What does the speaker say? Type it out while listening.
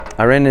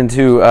I ran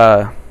into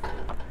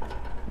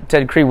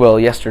Ted Crewell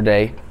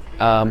yesterday.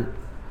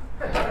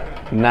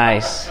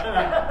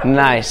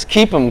 Nice.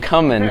 Keep them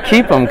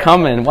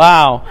coming.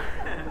 Wow.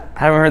 I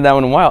haven't heard that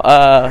one in a while.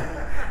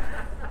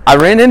 I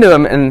ran into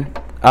him, and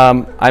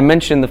I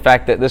mentioned the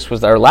fact that this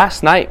was our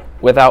last night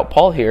without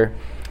Paul here,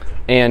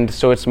 and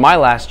so it's my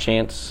last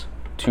chance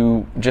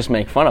to just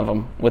make fun of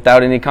him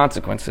without any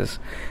consequences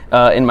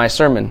in my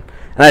sermon.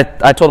 And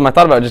I told him I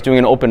thought about just doing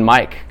an open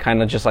mic,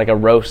 kind of just like a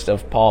roast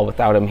of Paul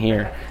without him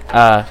here,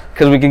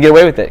 because we could get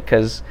away with it,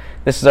 because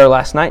this is our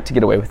last night to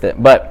get away with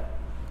it. But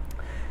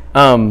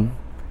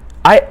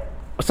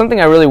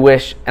something I really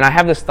wish, and I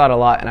have this thought a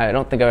lot, and I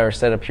don't think I've ever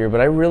said up here, but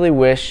I really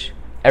wish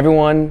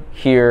everyone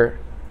here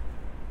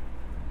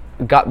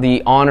got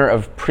the honor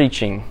of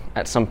preaching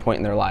at some point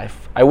in their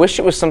life. I wish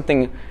it was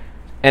something,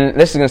 and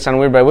this is going to sound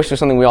weird, but I wish it was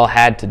something we all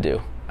had to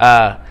do.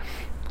 I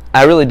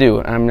really do,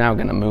 and I'm now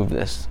going to move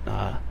this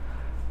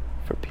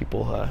for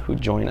people who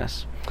join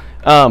us.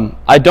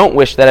 I don't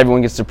wish that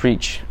everyone gets to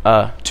preach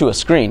to a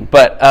screen,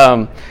 but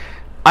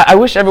I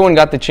wish everyone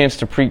got the chance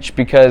to preach,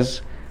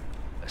 because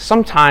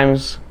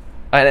sometimes,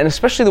 and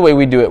especially the way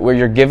we do it, where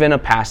you're given a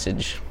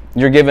passage,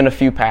 you're given a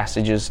few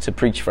passages to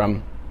preach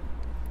from,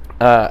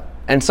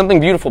 and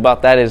something beautiful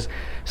about that is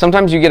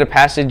sometimes you get a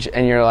passage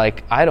and you're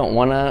like, I don't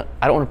want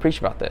to preach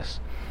about this.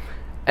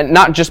 And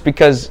not just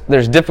because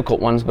there's difficult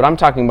ones, but I'm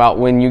talking about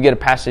when you get a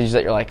passage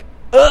that you're like,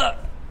 ugh,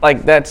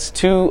 like that's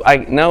too,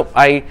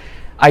 I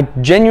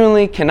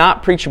genuinely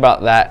cannot preach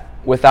about that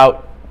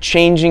without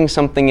changing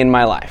something in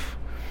my life.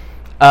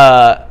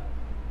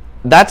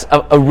 That's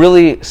a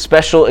really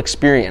special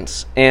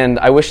experience, and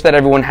I wish that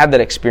everyone had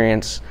that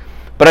experience.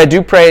 But I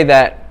do pray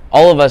that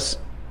all of us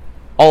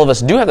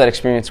do have that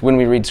experience when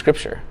we read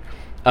Scripture.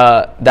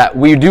 That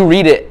we do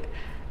read it,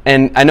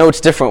 and I know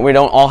it's different. We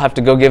don't all have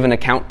to go give an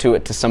account to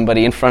it to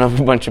somebody in front of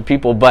a bunch of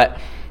people. But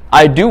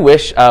I do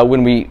wish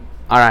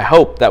I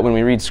hope that when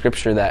we read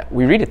Scripture that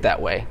we read it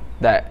that way.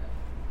 That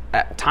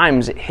at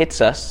times it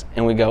hits us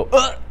and we go,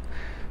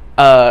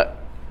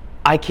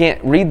 I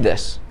can't read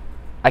this.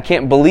 I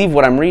can't believe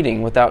what I'm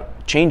reading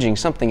without changing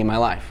something in my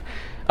life.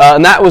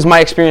 And that was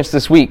my experience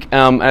this week.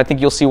 And I think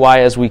you'll see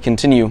why as we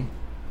continue.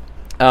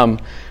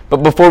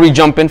 But before we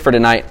jump in for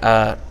tonight,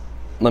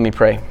 let me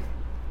pray.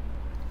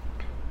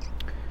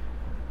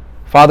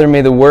 Father,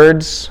 may the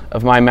words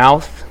of my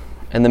mouth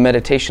and the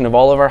meditation of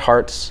all of our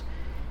hearts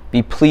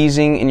be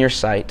pleasing in your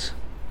sight.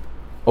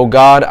 O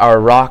God, our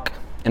rock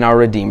and our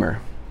Redeemer.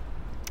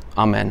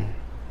 Amen.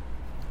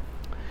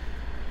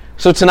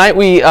 So tonight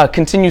we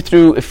continue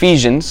through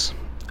Ephesians.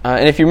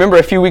 And if you remember,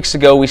 a few weeks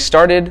ago, we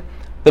started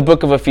the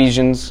book of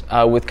Ephesians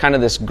with kind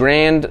of this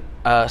grand,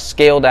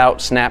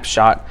 scaled-out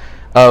snapshot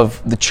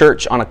of the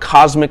church on a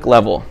cosmic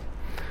level,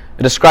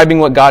 describing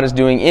what God is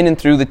doing in and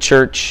through the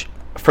church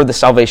for the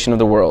salvation of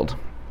the world.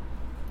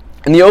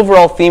 And the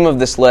overall theme of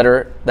this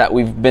letter that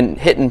we've been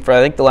hitting for,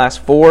 I think, the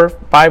last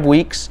 4-5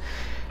 weeks,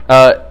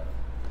 the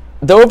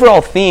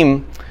overall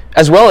theme,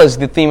 as well as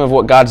the theme of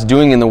what God's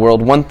doing in the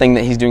world, one thing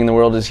that He's doing in the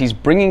world is He's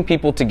bringing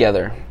people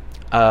together.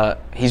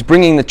 He's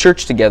bringing the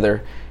church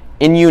together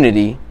in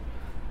unity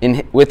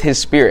with His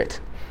Spirit.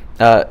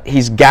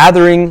 He's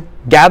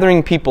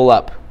gathering people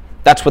up.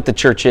 That's what the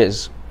church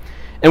is.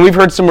 And we've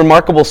heard some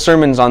remarkable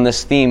sermons on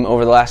this theme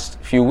over the last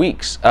few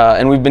weeks.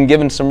 And we've been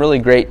given some really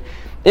great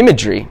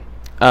imagery.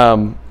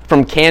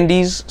 From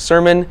Candy's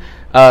sermon,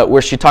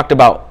 where she talked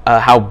about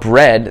how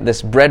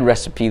this bread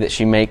recipe that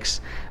she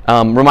makes,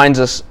 reminds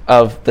us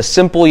of the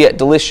simple yet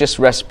delicious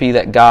recipe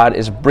that God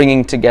is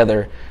bringing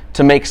together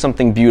to make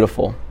something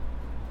beautiful.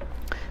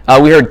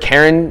 We heard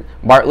Karen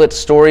Bartlett's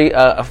story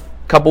a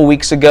couple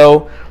weeks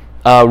ago.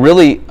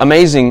 Really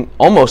amazing,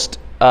 almost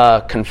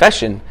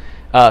confession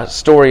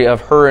story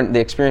of her and the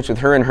experience with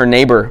her and her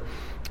neighbor.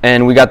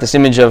 And we got this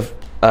image of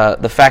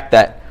the fact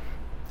that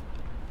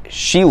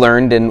she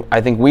learned, and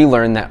I think we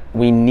learned, that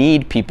we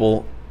need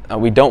people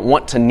we don't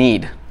want to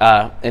need.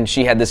 And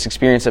she had this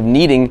experience of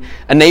needing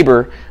a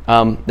neighbor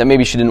that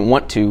maybe she didn't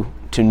want to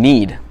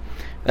need.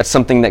 That's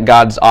something that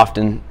God's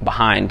often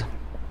behind.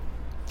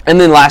 And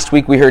then last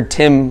week we heard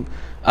Tim,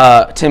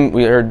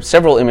 we heard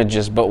several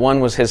images, but one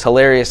was his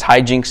hilarious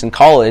hijinks in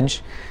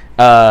college.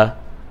 That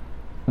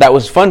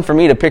was fun for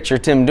me to picture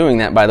Tim doing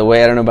that, by the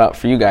way. I don't know about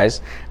for you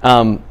guys.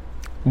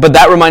 But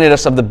that reminded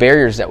us of the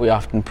barriers that we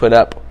often put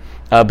up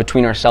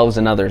between ourselves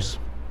and others.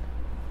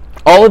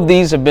 All of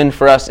these have been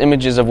for us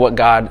images of what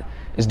God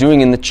is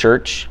doing in the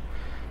church,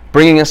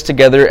 bringing us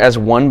together as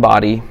one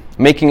body,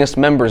 making us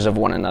members of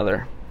one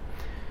another,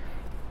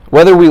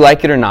 whether we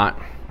like it or not.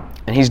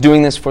 And He's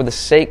doing this for the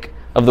sake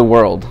of the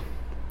world.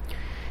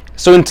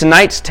 So in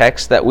tonight's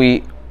text that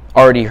we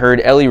already heard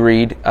Ellie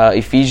read,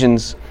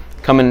 Ephesians,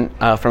 coming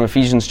from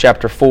Ephesians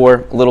chapter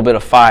 4, a little bit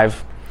of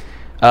 5,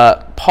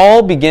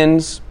 Paul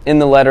begins in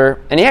the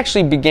letter, and he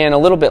actually began a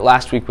little bit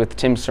last week with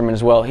Tim's sermon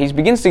as well. He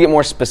begins to get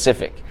more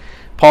specific.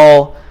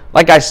 Paul,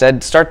 like I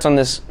said, starts on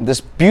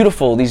these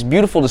beautiful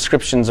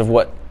descriptions of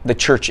what the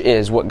church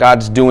is, what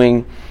God's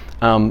doing,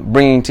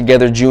 bringing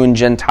together Jew and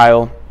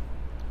Gentile.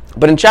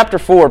 But in chapter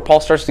 4, Paul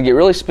starts to get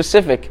really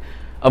specific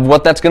of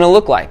what that's going to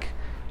look like,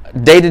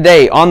 day to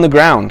day, on the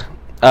ground.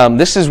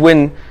 This is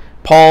when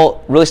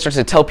Paul really starts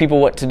to tell people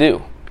what to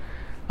do.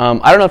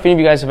 I don't know if any of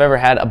you guys have ever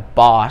had a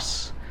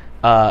boss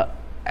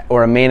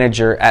or a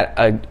manager at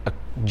a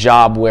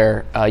job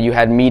where you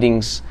had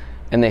meetings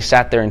and they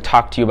sat there and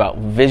talked to you about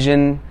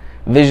vision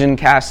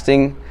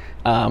casting,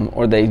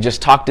 or they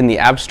just talked in the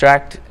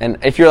abstract. And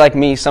if you're like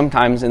me,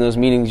 sometimes in those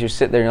meetings you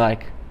sit there and you're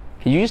like,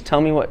 can you just tell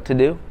me what to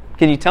do?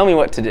 Can you tell me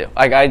what to do?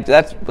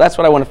 That's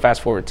what I want to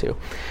fast forward to.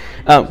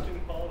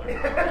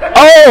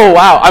 Oh,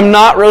 wow. I'm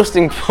not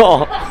roasting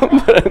Paul.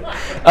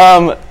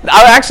 I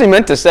actually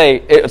meant to say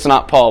it's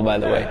not Paul, by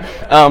the way.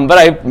 But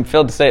I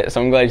failed to say it,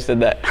 so I'm glad you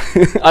said that.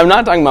 I'm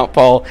not talking about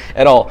Paul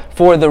at all.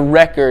 For the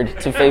record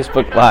to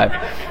Facebook Live.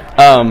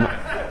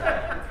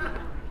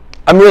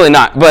 I'm really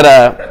not.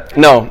 But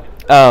no.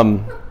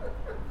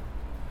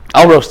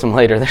 I'll roast him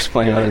later. There's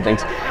plenty of other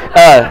things.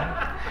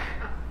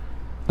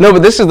 No,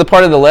 but this is the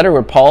part of the letter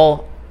where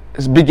Paul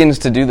begins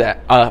to do that,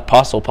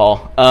 Apostle Paul,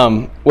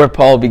 where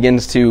Paul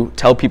begins to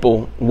tell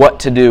people what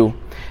to do,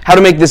 how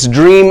to make this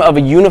dream of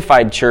a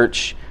unified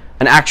church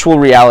an actual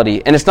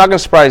reality. And it's not going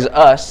to surprise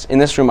us in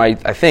this room, I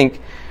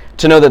think,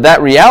 to know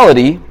that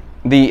reality,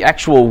 the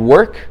actual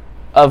work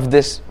of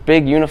this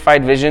big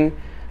unified vision,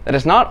 that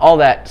it's not all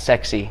that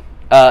sexy.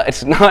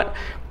 It's not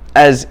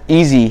as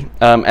easy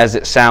as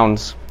it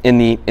sounds in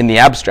the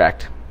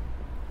abstract.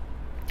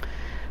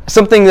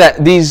 Something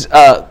that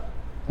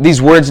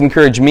these words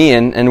encourage me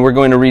in, and we're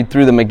going to read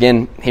through them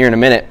again here in a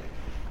minute.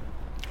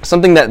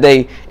 Something that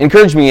they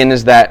encourage me in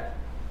is that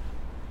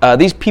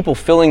these people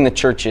filling the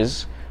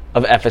churches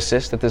of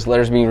Ephesus, that this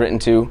letter is being written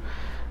to,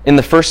 in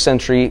the first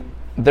century,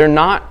 they're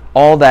not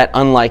all that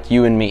unlike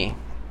you and me.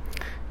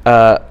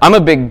 I'm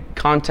a big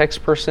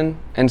context person,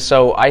 and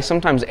so I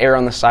sometimes err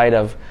on the side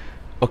of,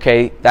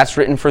 okay, that's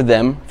written for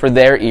them, for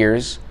their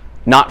ears,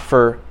 not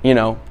for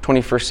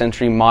 21st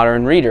century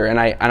modern reader,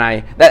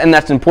 and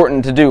that's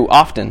important to do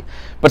often.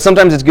 But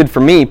sometimes it's good for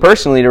me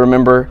personally to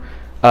remember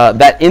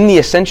that in the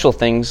essential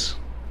things,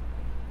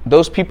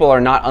 those people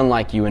are not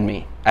unlike you and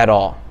me at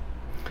all.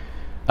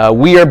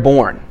 We are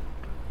born,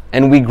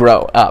 and we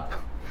grow up,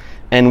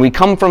 and we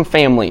come from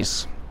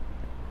families,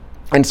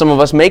 and some of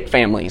us make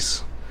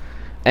families,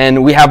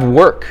 and we have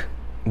work,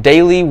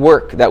 daily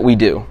work that we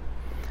do,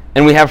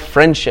 and we have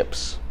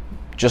friendships,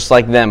 just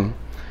like them.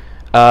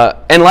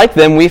 And like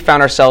them, we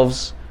found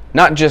ourselves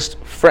not just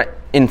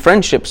in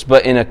friendships,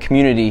 but in a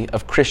community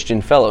of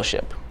Christian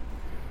fellowship.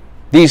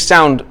 These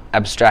sound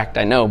abstract,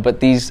 I know,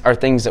 but these are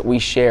things that we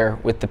share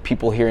with the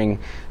people hearing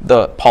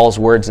Paul's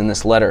words in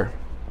this letter.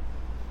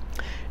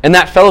 And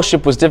that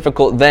fellowship was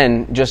difficult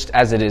then, just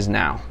as it is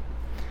now.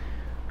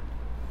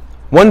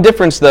 One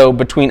difference, though,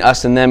 between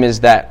us and them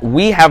is that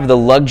we have the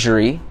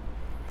luxury,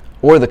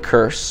 or the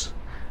curse,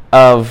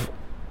 of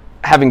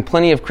having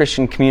plenty of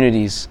Christian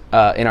communities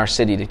in our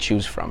city to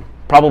choose from.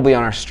 Probably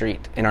on our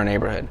street, in our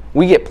neighborhood.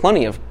 We get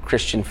plenty of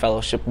Christian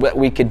fellowship that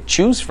we could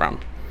choose from.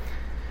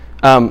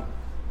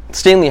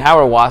 Stanley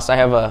Hauerwas, I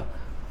have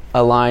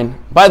a line.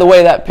 By the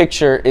way, that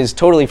picture is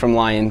totally from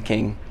Lion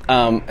King.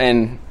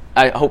 And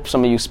I hope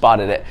some of you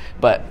spotted it.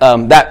 But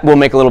that will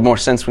make a little more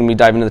sense when we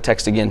dive into the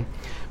text again.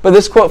 But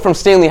this quote from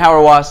Stanley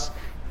Hauerwas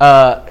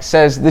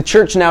says, "The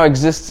church now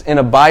exists in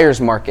a buyer's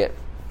market.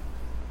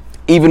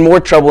 Even more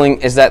troubling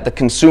is that the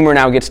consumer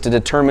now gets to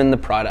determine the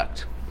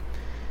product."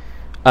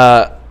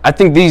 I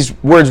think these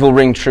words will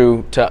ring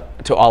true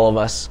to all of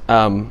us.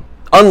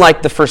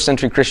 Unlike the first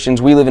century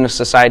Christians, we live in a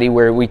society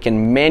where we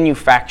can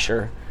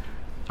manufacture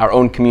our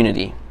own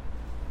community.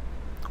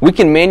 We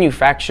can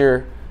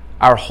manufacture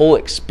our whole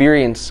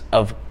experience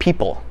of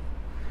people.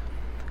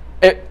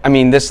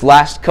 This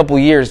last couple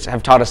years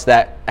have taught us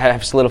that,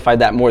 have solidified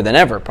that more than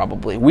ever,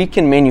 probably. We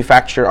can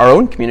manufacture our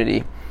own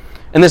community.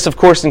 And this, of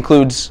course,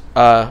 includes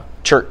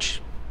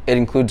church. It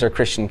includes our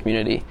Christian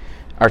community,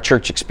 our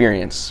church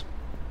experience.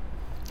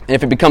 And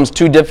if it becomes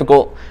too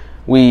difficult,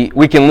 we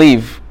can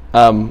leave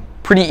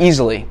pretty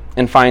easily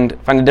and find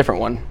a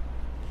different one.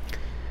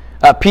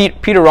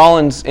 Peter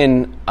Rollins,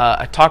 in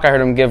a talk I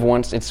heard him give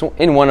once, it's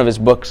in one of his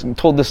books,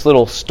 told this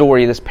little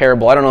story, this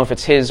parable. I don't know if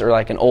it's his or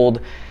like an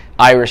old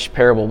Irish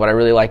parable, but I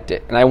really liked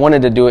it. And I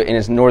wanted to do it in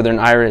his Northern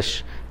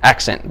Irish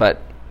accent,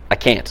 but I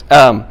can't.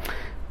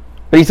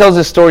 But he tells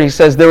this story. He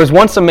says, "There was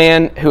once a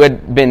man who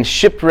had been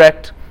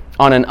shipwrecked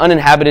on an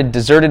uninhabited,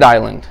 deserted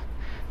island,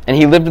 and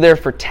he lived there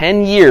for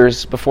 10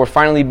 years before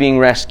finally being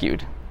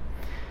rescued.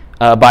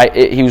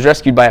 He was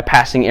rescued by a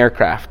passing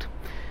aircraft.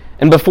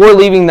 And before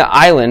leaving the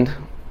island,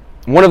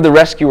 one of the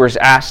rescuers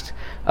asked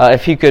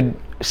if he could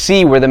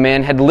see where the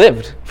man had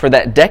lived for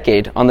that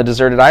decade on the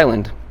deserted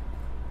island.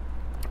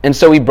 And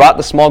so he brought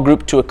the small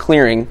group to a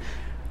clearing,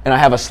 and I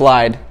have a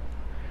slide.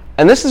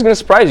 And this is going to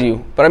surprise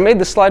you, but I made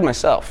this slide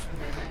myself.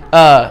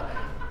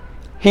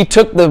 He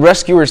took the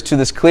rescuers to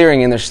this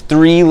clearing, and there's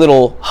 3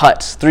 little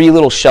huts, 3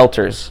 little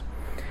shelters.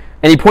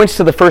 And he points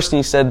to the first, and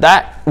he said,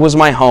 "That was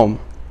my home.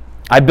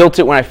 I built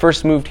it when I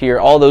first moved here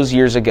all those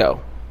years ago."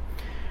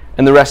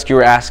 And the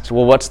rescuer asked,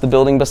 "Well, what's the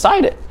building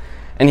beside it?"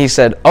 And he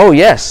said, "Oh,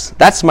 yes,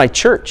 that's my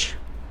church.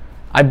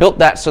 I built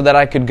that so that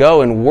I could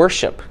go and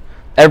worship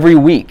every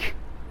week.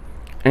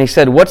 And he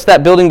said, what's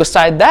that building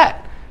beside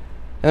that?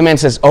 And the man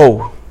says,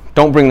 oh,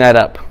 don't bring that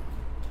up.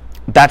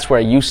 That's where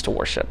I used to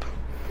worship.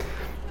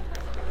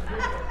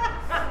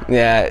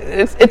 Yeah,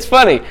 it's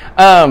funny.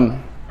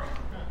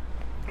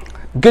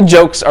 Good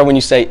jokes are when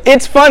you say,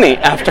 it's funny,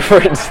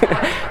 afterwards.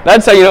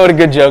 That's how you know what a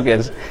good joke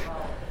is.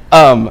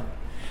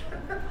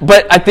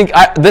 But I think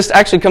this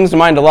actually comes to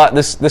mind a lot.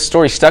 This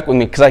story stuck with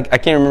me because I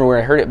can't remember where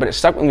I heard it, but it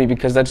stuck with me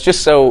because that's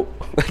just such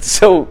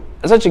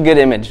a good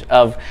image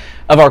of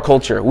our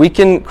culture. We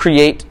can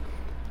create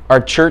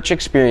our church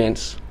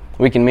experience.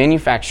 We can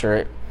manufacture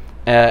it.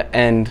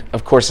 And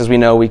of course, as we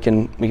know, we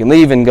can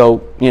leave and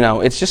go,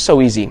 it's just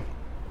so easy.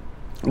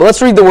 But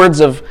let's read the words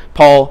of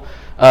Paul,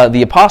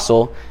 the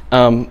apostle,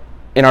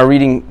 in our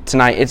reading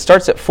tonight. It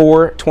starts at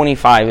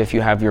 4:25 if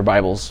you have your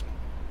Bibles.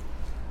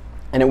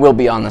 And it will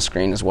be on the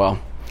screen as well.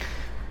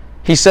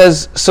 He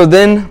says, so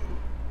then,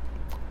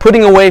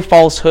 putting away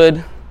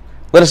falsehood,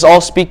 let us all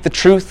speak the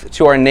truth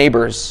to our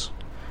neighbors,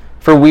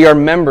 for we are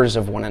members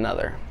of one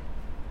another.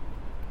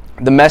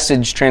 The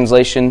Message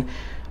translation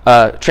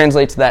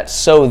translates that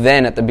so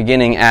then at the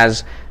beginning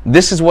as,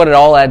 this is what it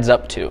all adds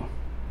up to.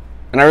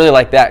 And I really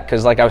like that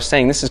because, like I was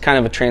saying, this is kind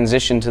of a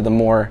transition to the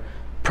more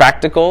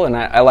practical, and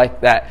I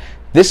like that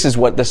this is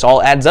what this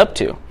all adds up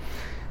to.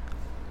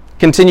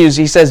 Continues,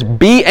 he says,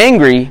 be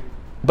angry,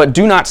 but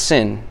do not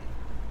sin.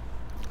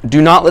 Do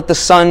not let the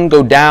sun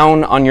go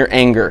down on your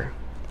anger,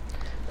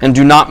 and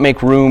do not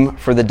make room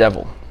for the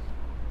devil.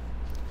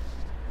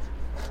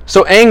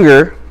 So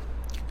anger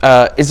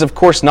is, of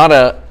course, not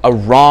a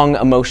wrong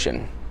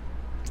emotion.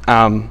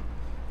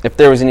 If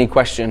there was any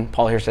question,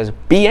 Paul here says,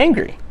 be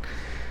angry.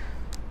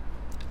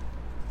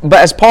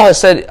 But as Paul has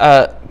said,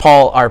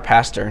 Paul, our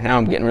pastor, now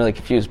I'm getting really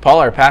confused. Paul,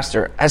 our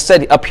pastor, has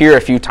said up here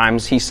a few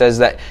times, he says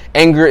that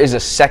anger is a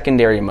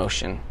secondary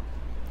emotion.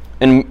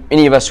 And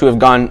any of us who have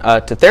gone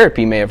to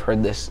therapy may have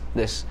heard this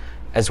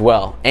as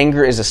well.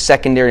 Anger is a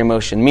secondary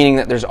emotion, meaning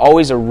that there's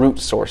always a root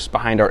source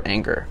behind our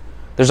anger.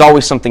 There's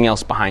always something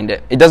else behind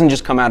it. It doesn't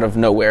just come out of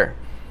nowhere.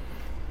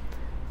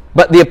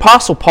 But the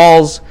Apostle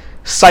Paul's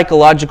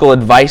psychological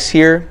advice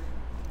here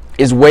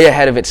is way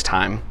ahead of its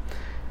time.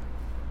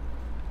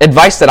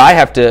 Advice that I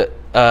have to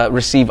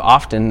receive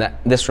often,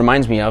 that this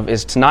reminds me of,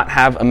 is to not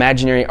have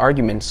imaginary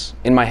arguments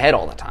in my head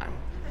all the time.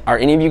 Are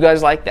any of you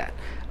guys like that?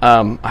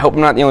 I hope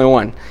I'm not the only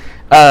one.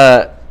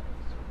 I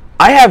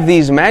have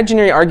these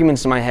imaginary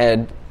arguments in my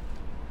head,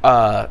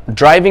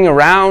 driving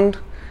around,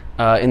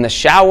 in the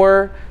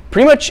shower,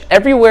 pretty much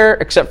everywhere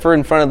except for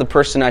in front of the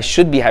person I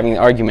should be having the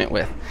argument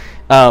with.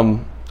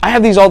 I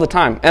have these all the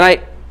time, and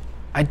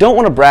I don't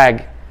want to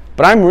brag,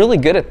 but I'm really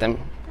good at them.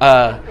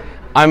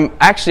 I'm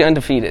actually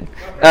undefeated.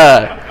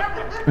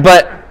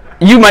 But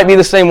you might be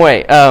the same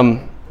way.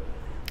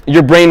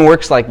 Your brain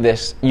works like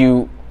this.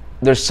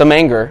 There's some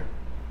anger,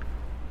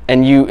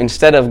 and you,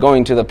 instead of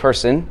going to the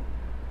person,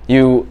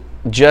 you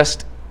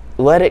just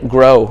let it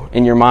grow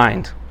in your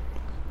mind.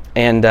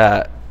 And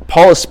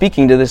Paul is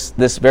speaking to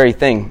this very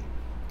thing.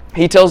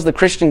 He tells the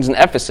Christians in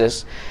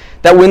Ephesus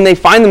that when they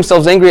find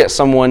themselves angry at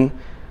someone,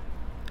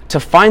 to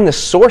find the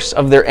source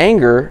of their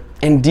anger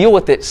and deal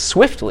with it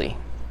swiftly.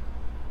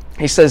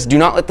 He says, do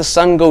not let the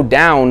sun go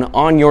down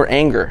on your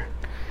anger.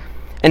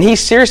 And he's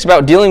serious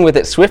about dealing with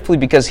it swiftly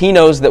because he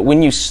knows that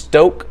when you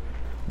stoke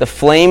the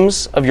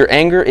flames of your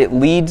anger, it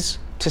leads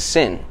to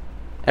sin.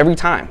 Every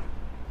time.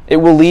 It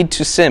will lead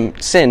to sin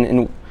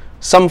in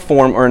some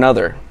form or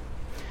another.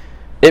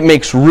 It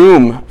makes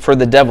room for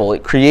the devil.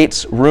 It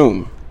creates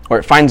room, or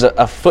it finds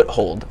a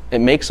foothold. It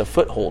makes a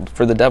foothold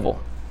for the devil.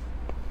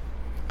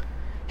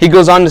 He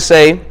goes on to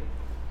say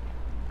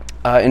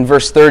in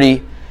verse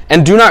 30,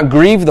 and do not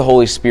grieve the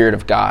Holy Spirit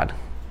of God,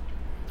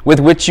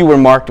 with which you were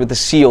marked with a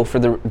seal for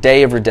the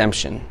day of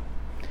redemption.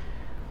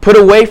 Put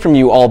away from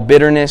you all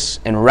bitterness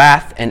and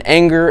wrath and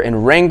anger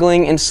and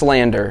wrangling and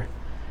slander,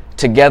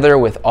 together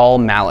with all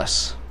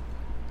malice.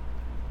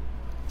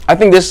 I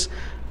think this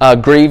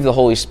grieve the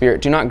Holy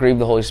Spirit, do not grieve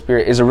the Holy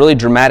Spirit, is a really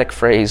dramatic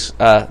phrase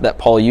that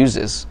Paul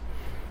uses.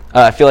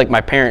 I feel like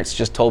my parents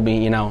just told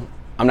me,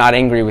 I'm not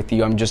angry with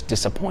you, I'm just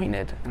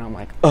disappointed. And I'm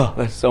like, oh,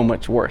 that's so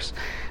much worse.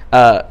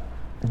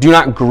 Do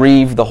not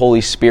grieve the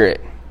Holy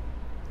Spirit.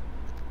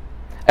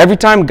 Every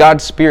time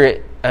God's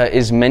Spirit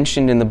is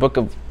mentioned in the book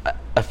of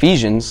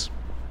Ephesians,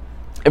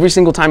 every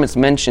single time it's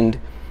mentioned,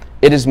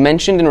 it is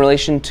mentioned in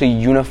relation to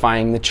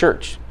unifying the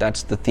church.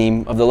 That's the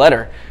theme of the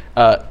letter.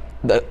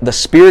 The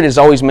Spirit is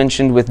always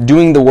mentioned with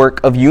doing the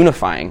work of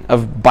unifying,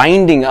 of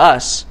binding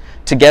us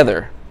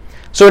together.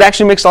 So it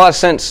actually makes a lot of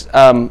sense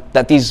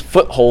that these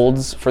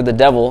footholds for the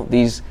devil,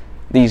 this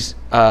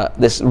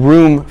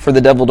room for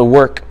the devil to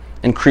work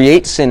and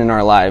create sin in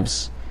our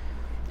lives,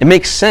 it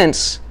makes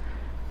sense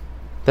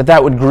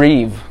that would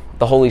grieve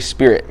the Holy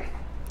Spirit,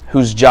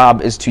 whose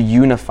job is to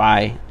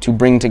unify, to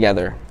bring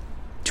together,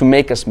 to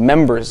make us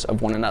members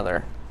of one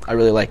another. I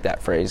really like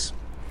that phrase.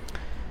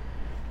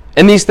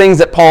 And these things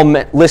that Paul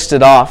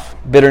listed off,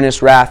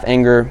 bitterness, wrath,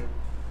 anger,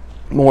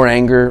 more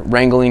anger,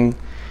 wrangling,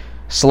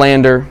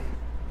 slander,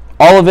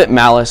 all of it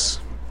malice,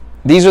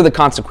 these are the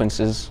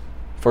consequences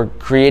for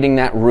creating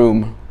that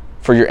room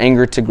for your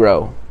anger to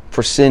grow,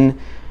 for sin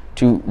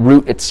to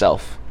root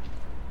itself.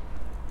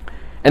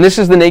 And this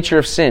is the nature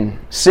of sin.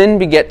 Sin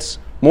begets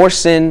more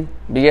sin,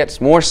 begets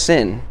more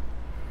sin.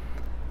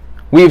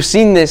 We have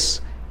seen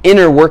this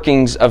inner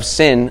workings of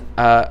sin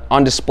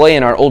on display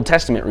in our Old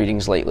Testament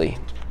readings lately.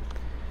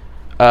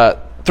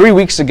 3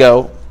 weeks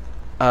ago,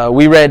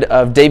 we read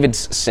of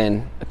David's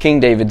sin, King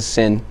David's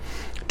sin,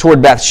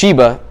 toward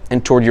Bathsheba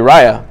and toward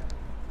Uriah.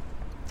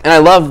 And I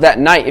love that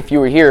night, if you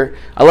were here,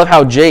 I love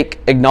how Jake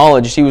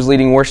acknowledged, he was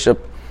leading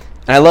worship,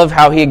 and I love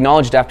how he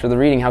acknowledged after the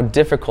reading how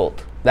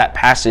difficult that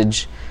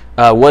passage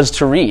was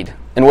to read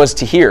and was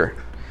to hear.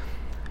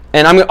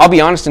 And I'll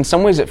be honest, in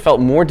some ways it felt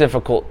more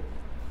difficult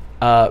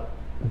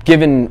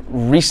given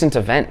recent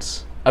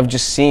events of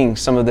just seeing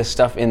some of this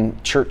stuff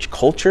in church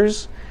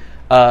cultures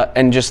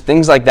and just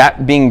things like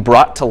that being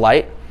brought to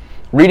light.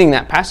 Reading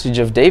that passage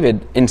of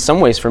David, in some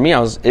ways for me,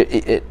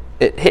 it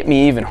hit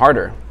me even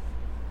harder.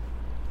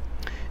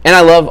 And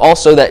I love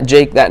also that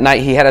Jake, that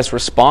night, he had us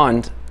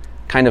respond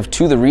kind of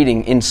to the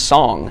reading in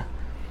song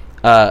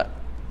and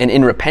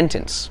in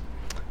repentance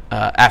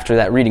after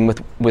that reading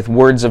with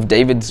words of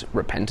David's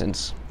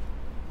repentance.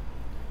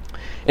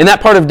 In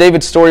that part of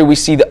David's story, we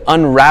see the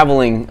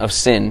unraveling of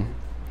sin.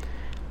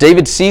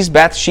 David sees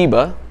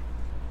Bathsheba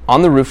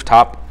on the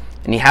rooftop,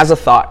 and he has a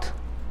thought,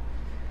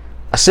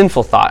 a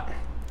sinful thought,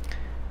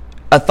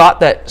 a thought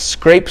that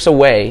scrapes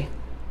away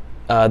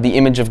the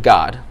image of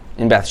God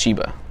in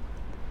Bathsheba.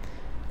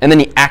 And then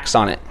he acts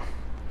on it.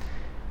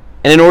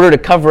 And in order to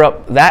cover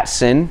up that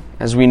sin,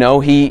 as we know,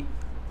 he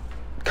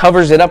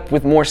covers it up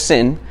with more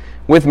sin,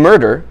 with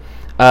murder,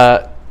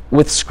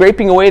 with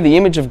scraping away the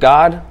image of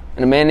God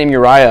and a man named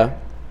Uriah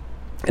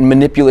and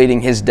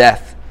manipulating his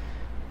death.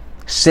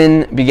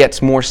 Sin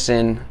begets more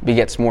sin,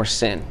 begets more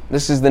sin.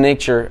 This is the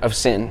nature of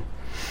sin.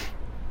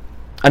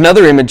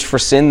 Another image for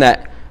sin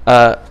that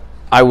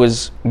I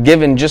was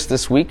given just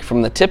this week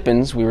from the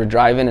Tippins. We were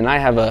driving, and I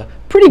have a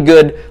pretty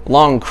good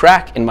long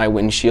crack in my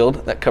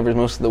windshield that covers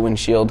most of the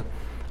windshield.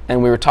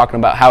 And we were talking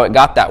about how it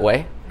got that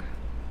way.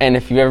 And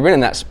if you've ever been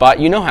in that spot,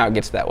 you know how it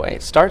gets that way.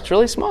 It starts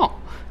really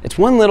small. It's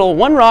one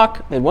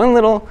rock and one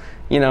little,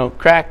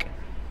 crack,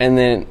 and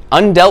then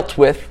undealt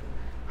with.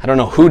 I don't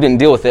know who didn't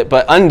deal with it,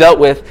 but undealt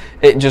with,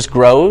 it just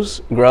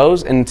grows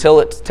until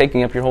it's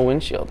taking up your whole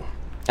windshield.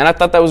 And I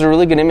thought that was a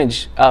really good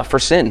image for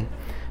sin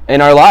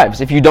in our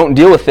lives. If you don't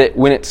deal with it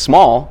when it's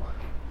small,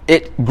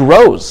 it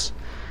grows.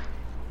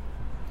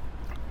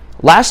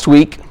 Last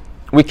week,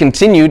 we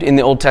continued in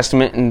the Old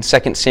Testament in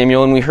 2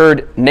 Samuel, and we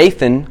heard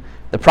Nathan,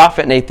 the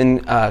prophet Nathan,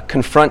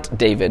 confront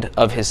David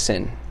of his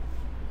sin.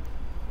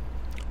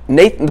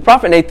 The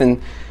prophet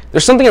Nathan,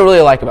 there's something I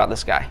really like about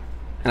this guy,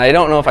 and I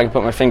don't know if I can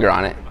put my finger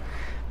on it.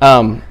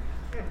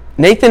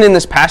 Nathan, in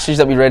this passage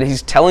that we read,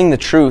 he's telling the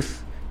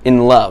truth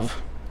in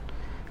love.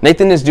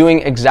 Nathan is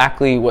doing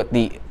exactly what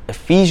the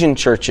Ephesian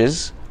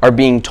churches are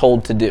being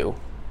told to do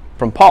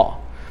from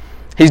Paul.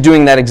 He's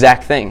doing that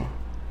exact thing.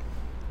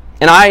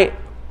 And I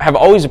have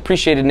always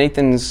appreciated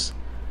Nathan's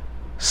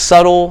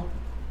subtle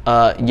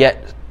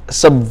yet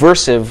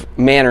subversive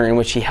manner in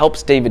which he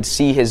helps David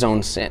see his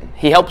own sin.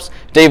 He helps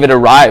David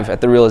arrive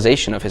at the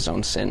realization of his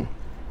own sin.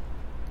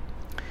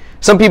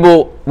 Some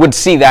people would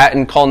see that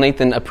and call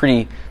Nathan a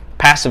pretty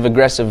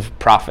passive-aggressive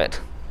prophet.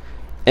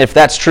 If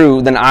that's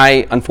true, then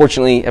I,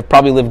 unfortunately, have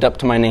probably lived up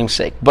to my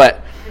namesake.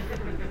 But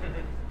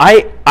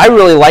I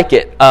really like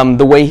it,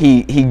 the way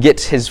he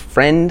gets his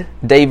friend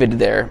David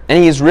there, and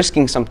he is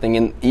risking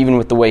something even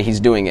with the way he's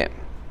doing it.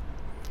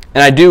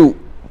 And I do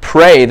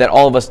pray that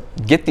all of us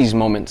get these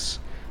moments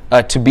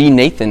to be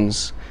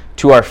Nathans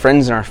to our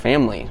friends and our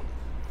family,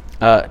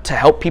 to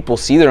help people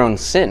see their own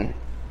sin.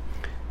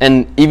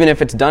 And even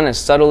if it's done as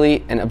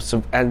subtly and as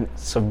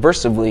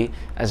subversively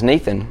as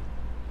Nathan,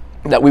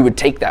 that we would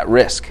take that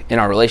risk in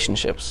our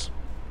relationships.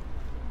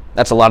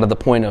 That's a lot of the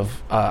point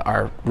of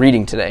our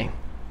reading today.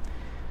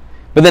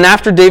 But then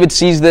after David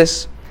sees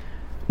this,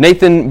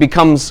 Nathan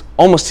becomes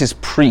almost his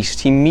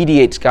priest. He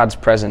mediates God's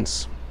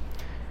presence.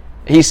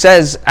 He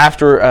says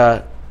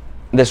after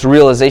this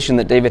realization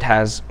that David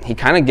has, he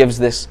kind of gives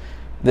this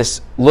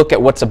look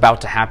at what's about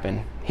to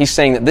happen. He's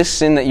saying that this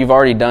sin that you've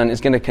already done is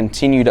going to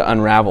continue to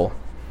unravel.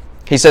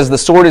 He says, the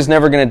sword is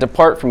never going to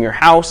depart from your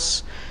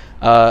house,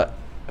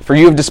 for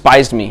you have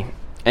despised me.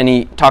 And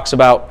he talks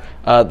about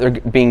there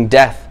being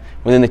death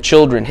within the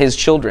children, his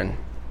children.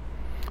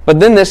 But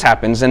then this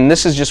happens, and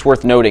this is just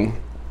worth noting.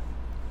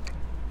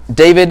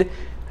 David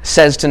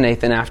says to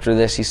Nathan after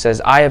this, he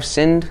says, I have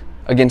sinned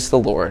against the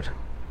Lord.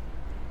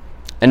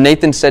 And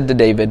Nathan said to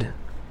David,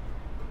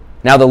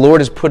 now the Lord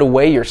has put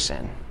away your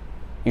sin.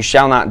 You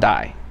shall not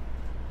die.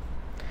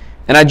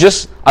 And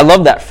I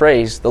love that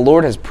phrase, the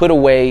Lord has put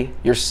away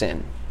your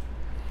sin.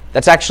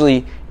 That's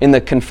actually in the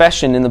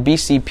confession, in the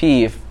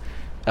BCP,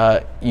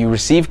 if you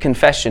receive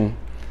confession,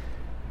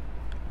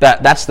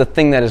 that's the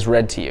thing that is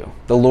read to you.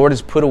 The Lord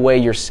has put away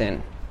your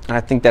sin. And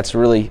I think that's a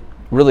really,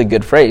 really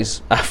good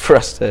phrase for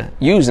us to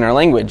use in our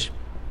language.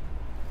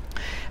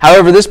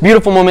 However, this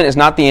beautiful moment is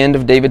not the end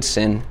of David's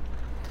sin.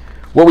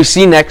 What we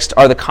see next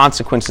are the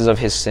consequences of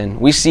his sin.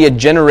 We see a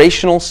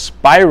generational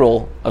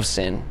spiral of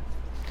sin.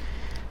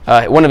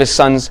 One of his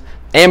sons,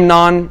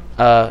 Amnon,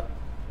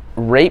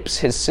 rapes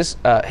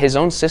his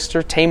own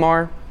sister,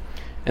 Tamar.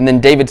 And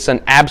then David's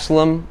son,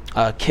 Absalom,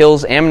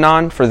 kills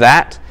Amnon for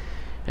that.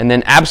 And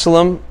then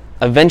Absalom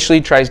eventually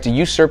tries to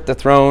usurp the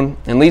throne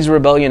and leads a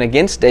rebellion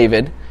against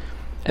David.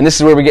 And this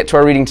is where we get to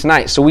our reading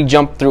tonight. So we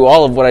jump through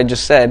all of what I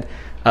just said.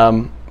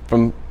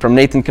 From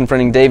Nathan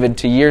confronting David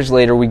to years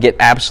later, we get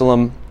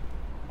Absalom,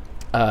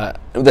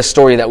 the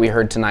story that we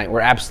heard tonight,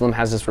 where Absalom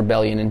has this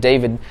rebellion. And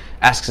David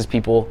asks his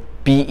people,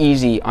 be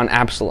easy on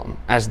Absalom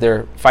as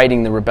they're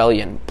fighting the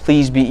rebellion.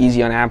 Please be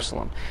easy on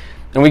Absalom.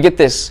 And we get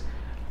this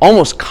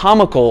almost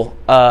comical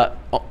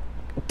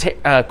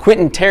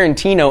Quentin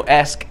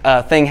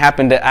Tarantino-esque thing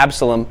happened to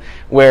Absalom,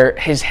 where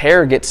his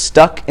hair gets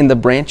stuck in the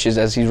branches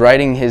as he's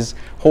riding his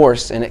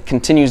horse, and it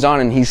continues on,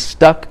 and he's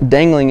stuck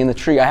dangling in the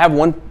tree. I have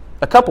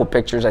a couple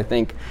pictures, I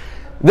think.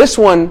 This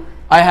one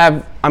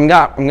I'm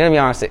gonna be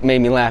honest, it made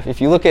me laugh.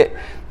 If you look at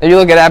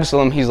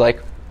Absalom, he's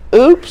like,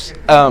 oops,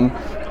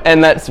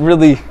 and that's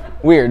really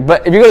weird.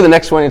 But if you go to the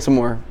next one, it's a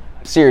more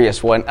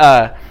serious one.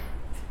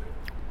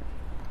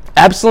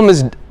 Absalom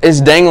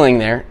is dangling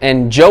there,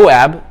 and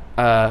Joab,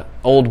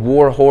 old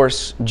war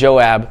horse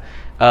Joab,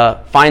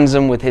 finds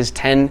him with his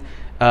 10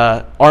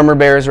 armor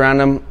bearers around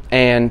him,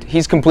 and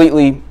he's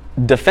completely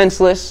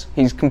defenseless.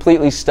 He's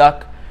completely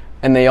stuck,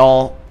 and they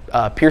all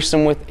pierce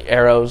him with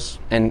arrows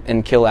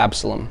and kill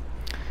Absalom.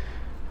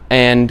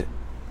 And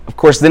of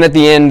course, then at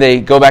the end, they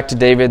go back to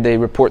David, they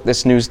report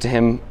this news to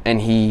him, and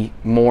he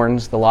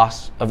mourns the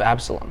loss of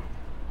Absalom.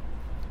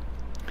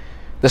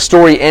 The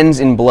story ends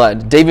in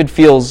blood. David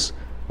feels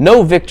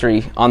no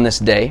victory on this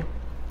day.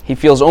 He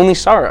feels only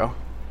sorrow.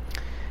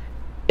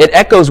 It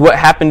echoes what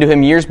happened to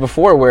him years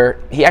before, where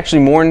he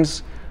actually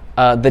mourns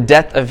the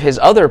death of his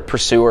other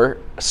pursuer,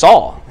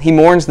 Saul. He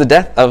mourns the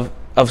death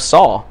of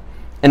Saul.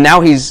 And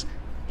now he's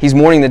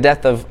mourning the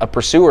death of a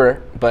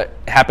pursuer, but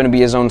it happened to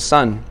be his own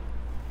son.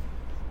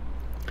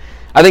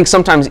 I think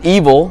sometimes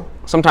evil,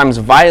 sometimes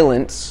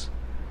violence,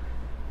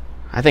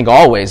 I think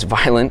always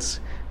violence,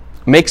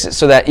 makes it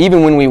so that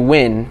even when we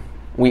win,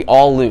 we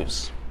all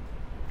lose.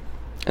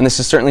 And this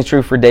is certainly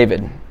true for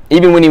David.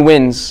 Even when he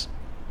wins,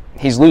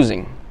 he's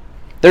losing.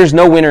 There's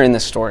no winner in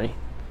this story.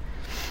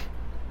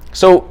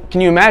 So,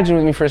 can you imagine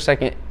with me for a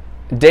second,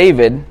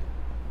 David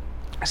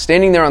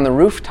standing there on the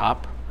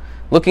rooftop,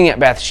 looking at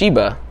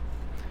Bathsheba?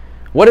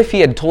 What if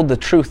he had told the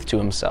truth to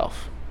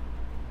himself?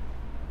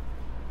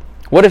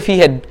 What if he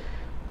had,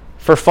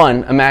 for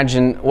fun,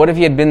 what if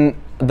he had been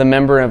the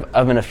member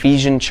of an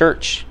Ephesian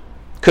church?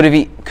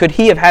 Could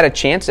he have had a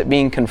chance at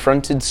being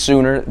confronted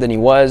sooner than he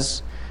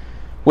was?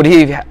 Would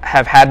he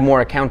have had more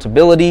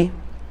accountability?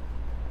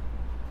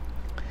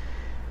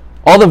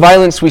 All the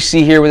violence we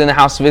see here within the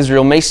house of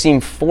Israel may seem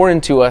foreign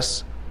to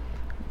us,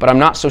 but I'm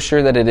not so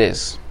sure that it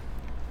is.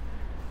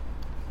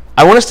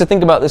 I want us to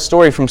think about this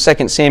story from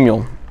 2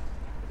 Samuel,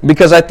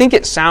 because I think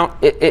it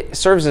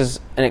serves as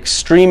an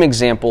extreme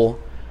example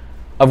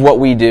of what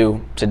we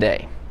do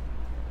today.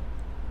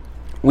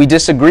 We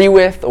disagree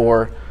with,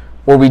 or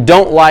we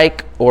don't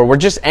like, or we're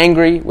just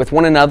angry with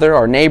one another,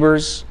 our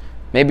neighbors,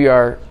 maybe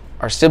our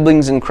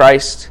siblings in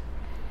Christ,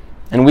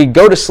 and we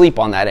go to sleep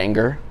on that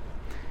anger.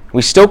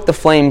 We stoke the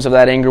flames of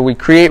that anger. We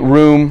create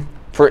room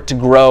for it to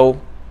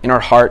grow in our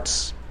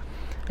hearts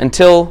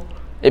until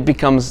it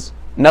becomes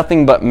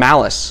nothing but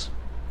malice.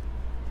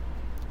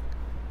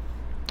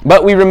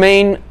 But we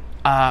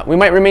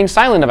might remain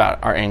silent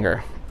about our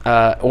anger,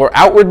 or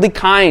outwardly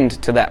kind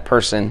to that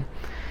person,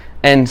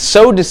 and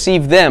so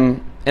deceive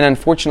them, and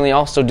unfortunately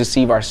also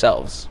deceive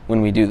ourselves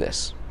when we do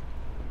this.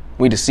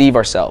 We deceive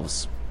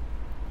ourselves.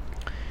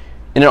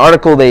 In an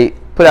article they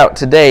put out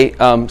today,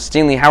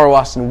 Stanley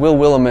Hauerwas and Will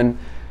Williman,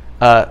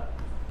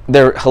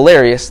 they're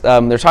hilarious.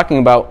 They're talking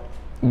about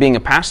being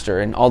a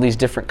pastor in all these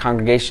different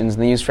congregations,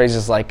 and they use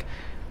phrases like,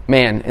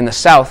 man, in the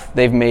South,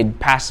 they've made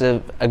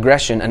passive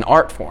aggression an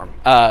art form,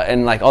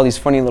 and like all these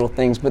funny little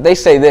things. But they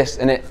say this,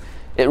 and it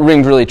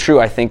rings really true,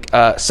 I think.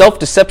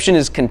 Self-deception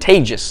is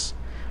contagious.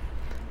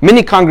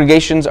 Many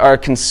congregations are a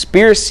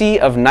conspiracy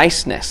of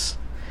niceness,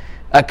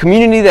 a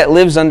community that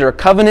lives under a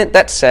covenant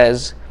that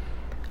says,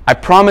 I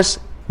promise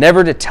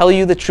never to tell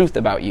you the truth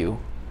about you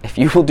if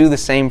you will do the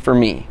same for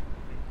me.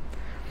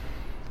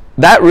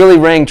 That really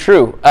rang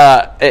true.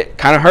 It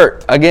kind of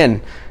hurt.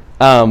 Again,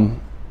 I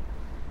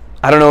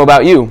don't know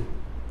about you.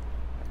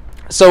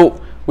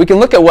 So we can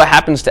look at what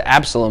happens to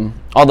Absalom,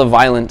 all the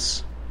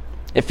violence.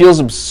 It feels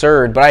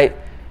absurd, but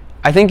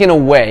I think in a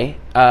way,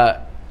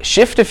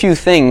 shift a few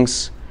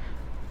things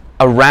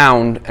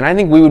around, and I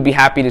think we would be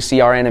happy to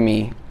see our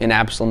enemy in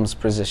Absalom's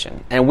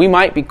position. And we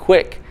might be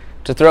quick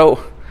to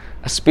throw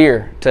a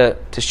spear, to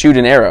shoot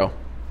an arrow,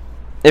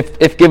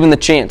 if given the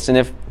chance and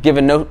if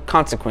given no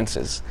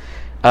consequences.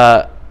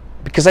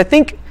 Because I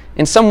think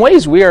in some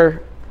ways we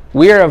are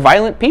a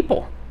violent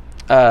people.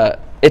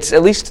 It's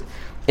at least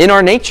in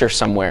our nature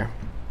somewhere.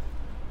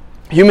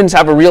 Humans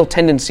have a real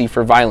tendency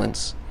for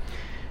violence.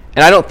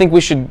 And I don't think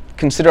we should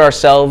consider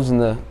ourselves in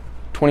the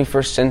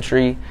 21st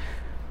century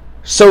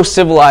so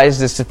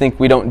civilized as to think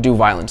we don't do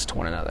violence to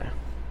one another.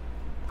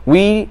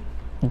 We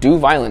do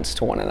violence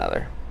to one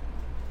another.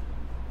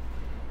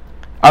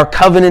 Our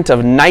covenant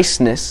of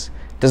niceness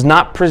does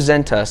not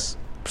prevent us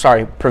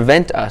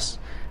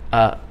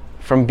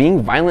from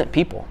being violent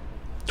people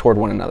toward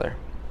one another.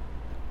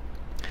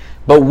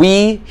 But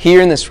we,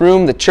 here in this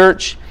room, the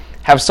church,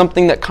 have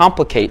something that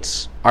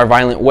complicates our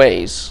violent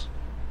ways.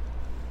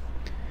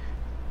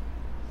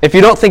 If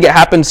you don't think it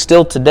happens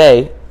still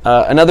today,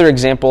 another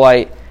example,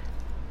 I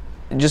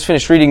just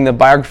finished reading the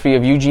biography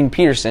of Eugene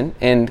Peterson,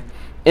 and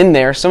in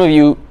there, some of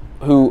you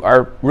who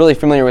are really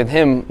familiar with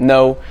him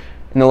know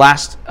in the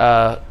last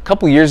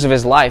couple years of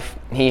his life,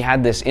 he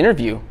had this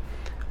interview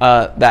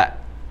that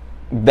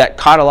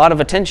caught a lot of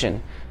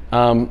attention.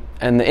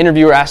 And the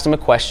interviewer asked him a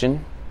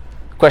question.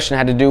 The question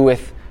had to do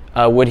with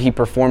would he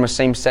perform a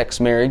same-sex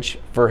marriage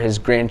for his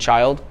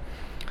grandchild?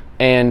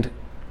 And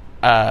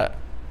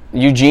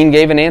Eugene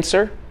gave an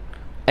answer,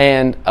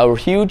 and a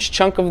huge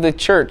chunk of the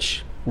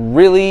church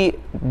really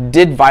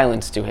did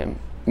violence to him,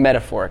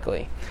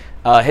 metaphorically.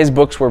 His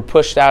books were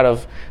pushed out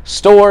of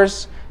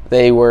stores.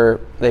 They were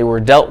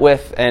dealt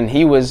with, and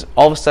he was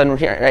all of a sudden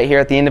right here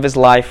at the end of his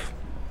life,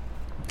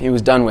 he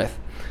was done with.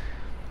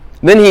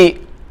 Then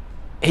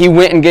he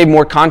went and gave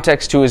more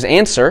context to his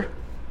answer,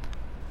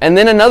 and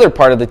then another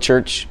part of the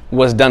church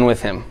was done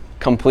with him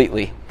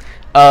completely.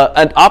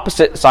 An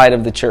opposite side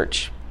of the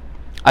church.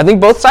 I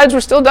think both sides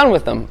were still done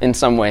with him in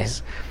some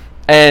ways.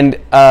 And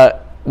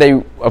they,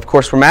 of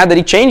course, were mad that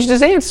he changed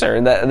his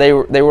answer, that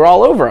they were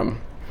all over him.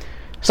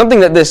 Something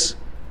that this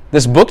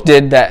book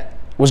did that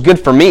was good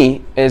for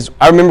me is,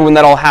 I remember when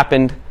that all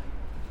happened,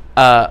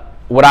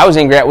 what I was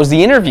angry at was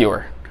the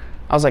interviewer.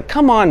 I was like,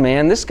 come on,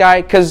 man, this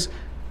guy, because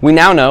we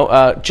now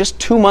know, just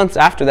 2 months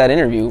after that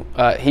interview,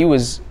 he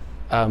was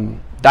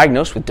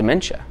diagnosed with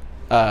dementia.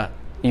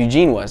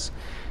 Eugene was.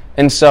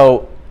 And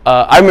so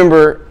I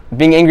remember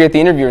being angry at the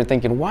interviewer and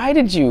thinking, why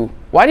did you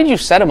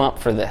set him up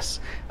for this?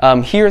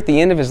 Here at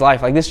the end of his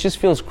life, like, this just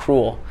feels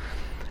cruel.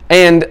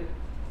 And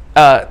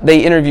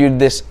they interviewed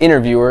this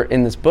interviewer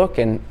in this book,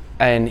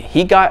 and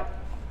he got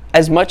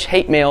as much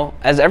hate mail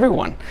as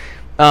everyone.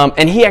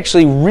 And he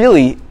actually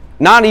really,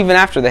 not even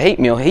after the hate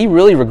mail, he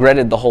really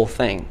regretted the whole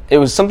thing. It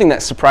was something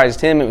that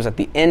surprised him. It was at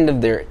the end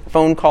of their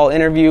phone call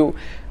interview,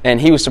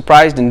 and he was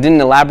surprised and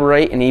didn't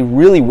elaborate, and he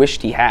really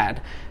wished he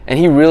had. And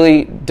he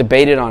really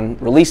debated on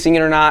releasing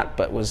it or not,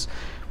 but was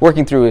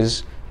working through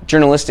his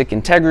journalistic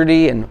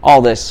integrity and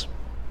all this.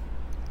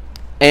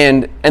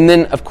 And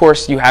then, of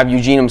course, you have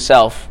Eugene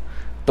himself,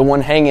 the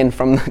one hanging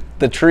from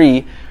the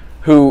tree,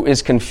 who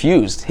is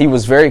confused. He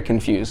was very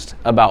confused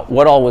about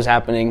what all was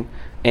happening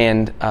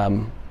and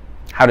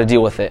how to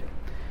deal with it.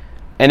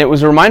 And it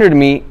was a reminder to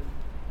me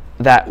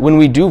that when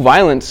we do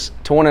violence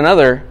to one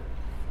another,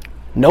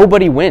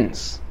 nobody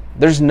wins.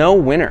 There's no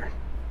winner.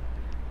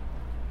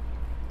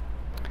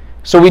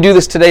 So we do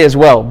this today as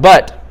well,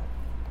 but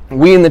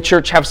we in the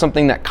church have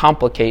something that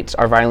complicates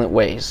our violent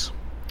ways.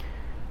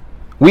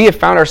 We have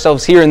found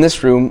ourselves here in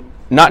this room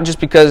not just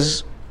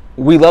because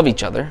we love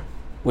each other,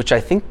 which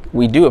I think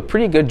we do a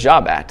pretty good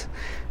job at.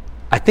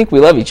 I think we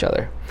love each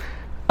other.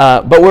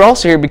 But we're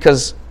also here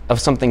because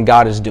of something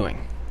God is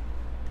doing.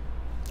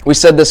 We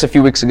said this a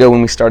few weeks ago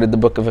when we started the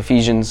book of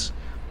Ephesians,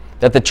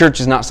 that the church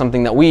is not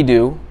something that we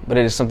do, but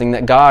it is something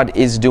that God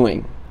is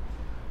doing.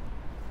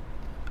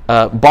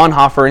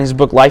 Bonhoeffer, in his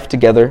book Life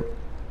Together,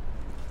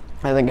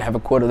 I think I have a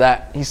quote of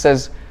that. He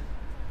says,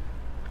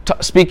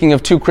 speaking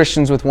of two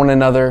Christians with one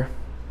another,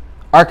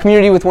 our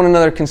community with one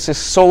another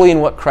consists solely in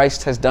what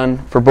Christ has done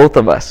for both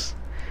of us.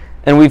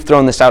 And we've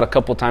thrown this out a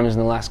couple times in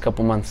the last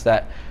couple months,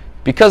 that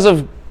because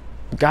of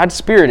God's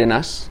Spirit in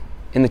us,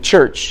 in the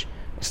church,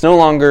 it's no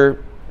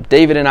longer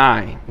David and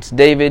I. It's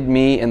David,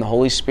 me, and the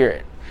Holy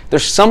Spirit.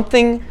 There's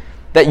something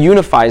that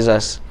unifies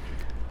us.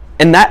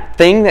 And that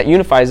thing that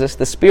unifies us,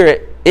 the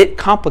Spirit, it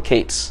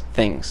complicates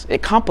things.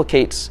 It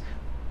complicates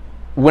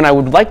when I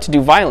would like to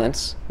do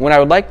violence, when I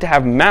would like to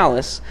have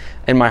malice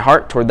in my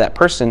heart toward that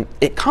person.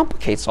 It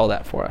complicates all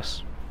that for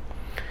us.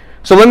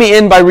 So let me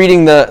end by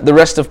reading the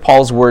rest of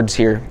Paul's words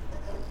here.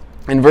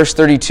 In verse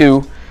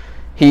 32,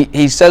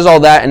 he says all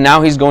that, and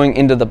now he's going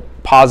into the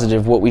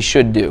positive, what we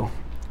should do.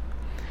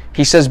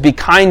 He says, be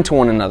kind to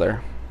one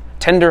another,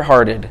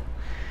 tender-hearted,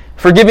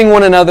 forgiving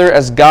one another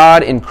as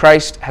God in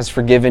Christ has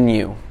forgiven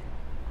you.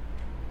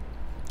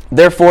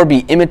 Therefore be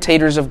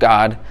imitators of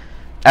God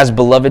as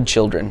beloved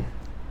children,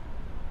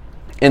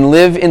 and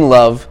live in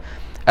love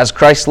as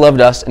Christ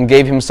loved us and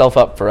gave himself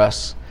up for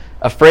us,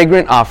 a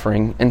fragrant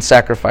offering and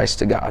sacrifice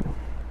to God.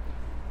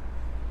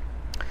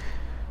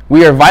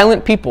 We are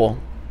violent people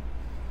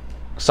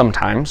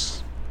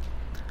sometimes,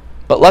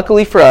 but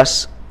luckily for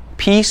us,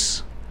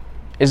 peace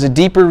is a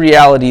deeper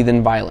reality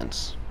than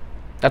violence.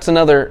 That's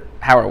another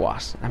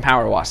Hauerwas. I'm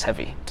Hauerwas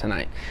heavy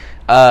tonight.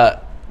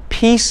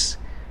 Peace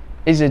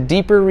is a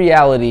deeper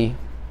reality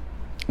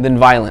than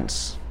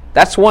violence.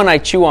 That's one I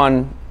chew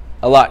on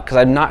a lot because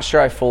I'm not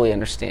sure I fully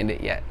understand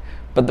it yet.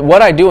 But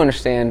what I do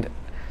understand,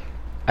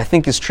 I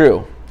think, is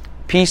true.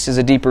 Peace is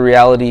a deeper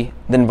reality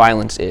than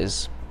violence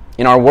is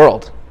in our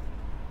world.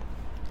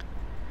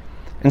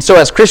 And so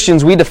as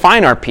Christians, we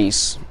define our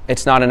peace.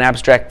 It's not an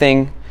abstract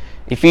thing.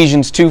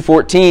 Ephesians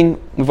 2:14,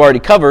 we've already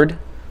covered,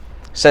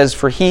 says,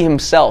 "For he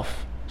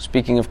himself,"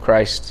 speaking of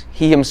Christ,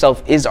 "he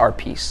himself is our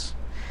peace,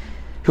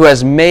 who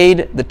has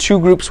made the two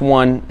groups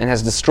one and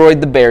has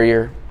destroyed the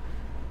barrier,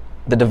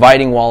 the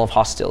dividing wall of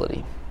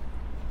hostility."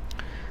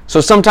 So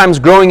sometimes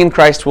growing in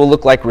Christ will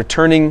look like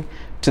returning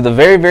to the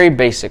very, very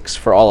basics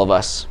for all of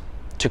us,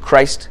 to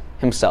Christ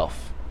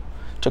himself.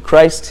 To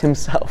Christ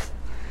himself.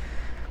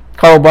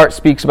 Karl Barth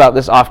speaks about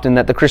this often,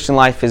 that the Christian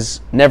life is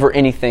never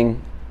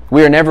anything,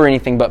 we are never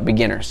anything but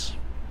beginners.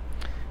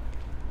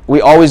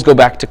 We always go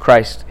back to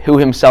Christ, who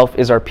himself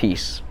is our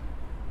peace.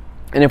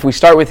 And if we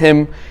start with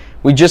him,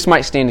 we just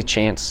might stand a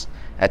chance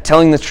at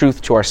telling the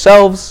truth to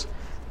ourselves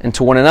and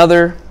to one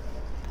another,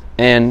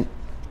 and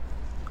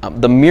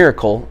the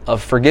miracle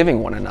of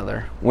forgiving one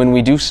another when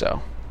we do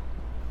so.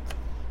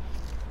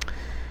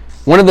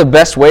 One of the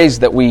best ways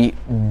that we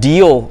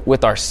deal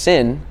with our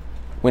sin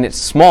when it's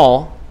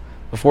small,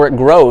 before it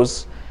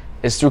grows,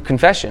 is through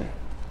confession.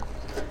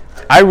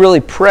 I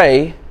really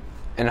pray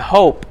and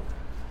hope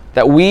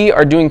that we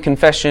are doing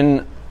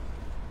confession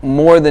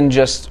more than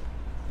just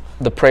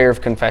the prayer of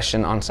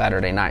confession on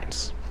Saturday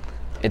nights.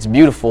 It's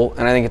beautiful,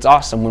 and I think it's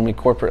awesome when we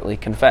corporately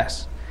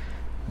confess.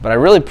 But I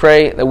really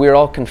pray that we are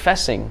all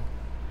confessing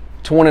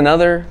to one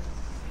another,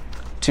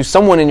 to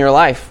someone in your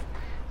life,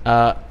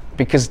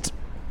 because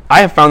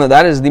I have found that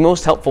that is the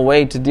most helpful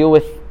way to deal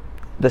with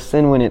the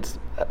sin when it's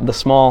the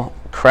small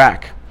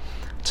crack,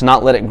 to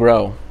not let it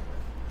grow.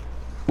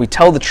 We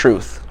tell the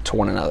truth to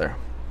one another.